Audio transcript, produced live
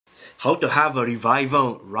how to have a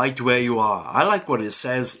revival right where you are. I like what it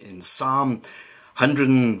says in Psalm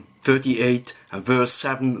 138 and verse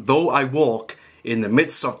 7. Though I walk in the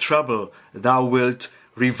midst of trouble, thou wilt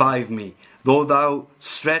revive me. Though thou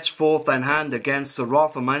stretch forth thine hand against the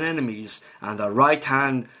wrath of mine enemies, and thy right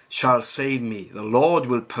hand shall save me. The Lord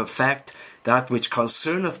will perfect that which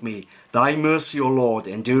concerneth me. Thy mercy, O Lord,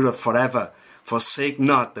 endureth forever. Forsake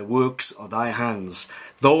not the works of thy hands.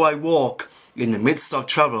 Though I walk in the midst of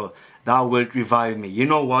trouble, thou wilt revive me. You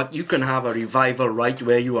know what? You can have a revival right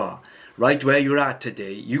where you are. Right where you're at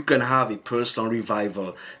today, you can have a personal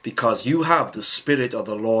revival because you have the Spirit of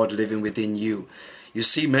the Lord living within you. You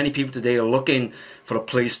see, many people today are looking for a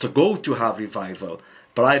place to go to have revival.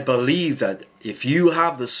 But I believe that if you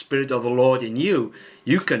have the Spirit of the Lord in you,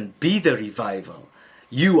 you can be the revival.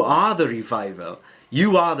 You are the revival.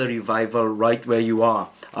 You are the revival right where you are.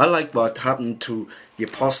 I like what happened to the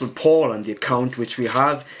Apostle Paul and the account which we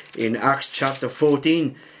have in Acts chapter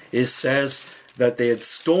 14. It says that they had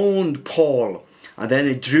stoned Paul and then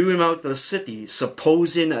they drew him out of the city,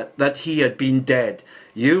 supposing that he had been dead.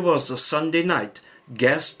 Here was the Sunday night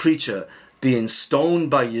guest preacher being stoned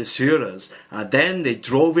by his hearers, and then they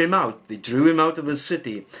drove him out. They drew him out of the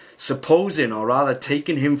city, supposing, or rather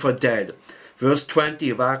taking him for dead. Verse 20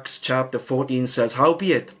 of Acts chapter 14 says,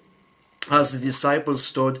 Howbeit, as the disciples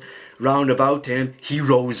stood round about him, he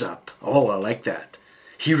rose up. Oh, I like that.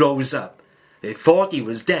 He rose up. They thought he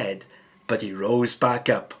was dead, but he rose back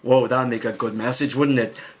up. Whoa, that'd make a good message, wouldn't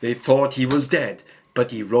it? They thought he was dead,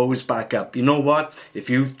 but he rose back up. You know what? If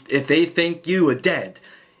they think you are dead,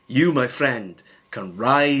 you, my friend, can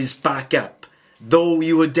rise back up. Though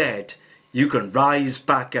you are dead, you can rise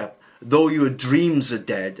back up. Though your dreams are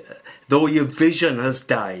dead, though your vision has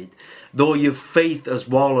died, though your faith has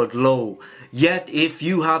wallowed low, yet if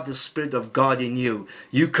you have the Spirit of God in you,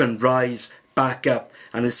 you can rise back up.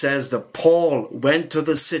 And it says that Paul went to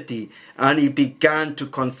the city and he began to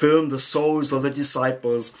confirm the souls of the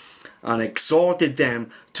disciples and exhorted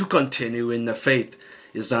them to continue in the faith.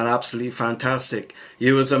 Isn't that absolutely fantastic?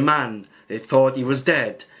 He was a man, they thought he was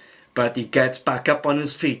dead, but he gets back up on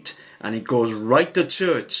his feet and he goes right to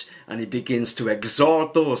church and he begins to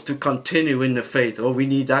exhort those to continue in the faith. Oh, we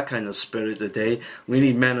need that kind of spirit today. We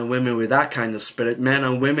need men and women with that kind of spirit. Men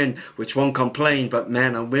and women which won't complain, but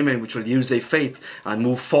men and women which will use their faith and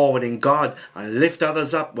move forward in God and lift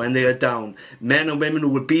others up when they are down. Men and women who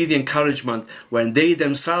will be the encouragement when they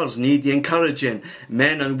themselves need the encouraging.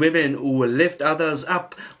 Men and women who will lift others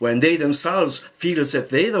up when they themselves feel as if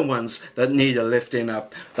they're the ones that need a lifting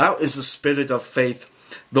up. That is the spirit of faith.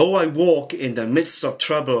 Though I walk in the midst of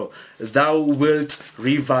trouble, thou wilt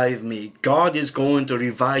revive me. God is going to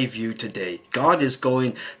revive you today. God is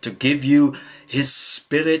going to give you His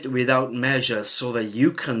Spirit without measure so that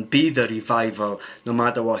you can be the revival. No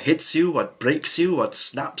matter what hits you, what breaks you, what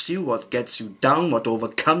snaps you, what gets you down, what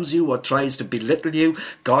overcomes you, what tries to belittle you,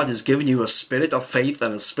 God has given you a spirit of faith,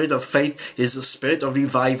 and a spirit of faith is a spirit of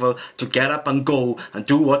revival to get up and go and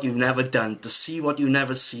do what you've never done, to see what you've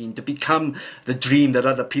never seen, to become the dream that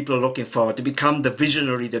other people are looking for, to become the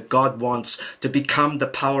visionary that God wants, to become the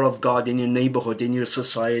power of God in your neighborhood, in your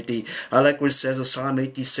society. I like what it says in Psalm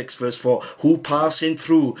 86 verse 4, who passing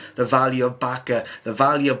through the valley of Baca. The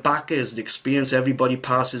valley of Baca is an experience everybody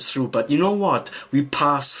passes through, but you know what? We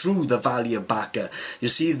pass through the valley of Baca. You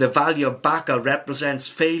see, the valley of Baca represents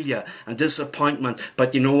failure and disappointment,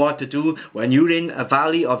 but you know what to do? When you're in a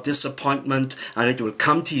valley of disappointment and it will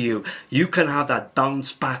come to you, you can have that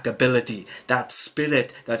bounce back ability, that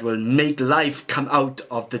spirit that will make life come out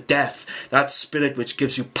of the death, that spirit which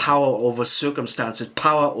gives you power over circumstances,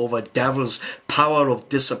 power over devils, power of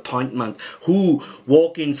disappointment. Who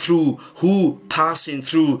passing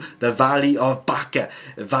through the valley of Baca.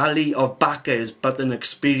 The valley of Baca is but an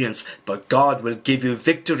experience, but God will give you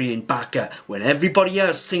victory in Baca. When everybody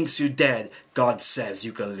else thinks you're dead, God says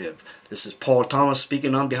you can live. This is Paul Thomas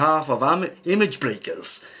speaking on behalf of Image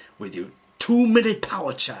Breakers with your 2-minute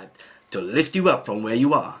power chat to lift you up from where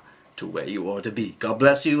you are to where you ought to be. God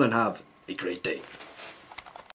bless you and have a great day.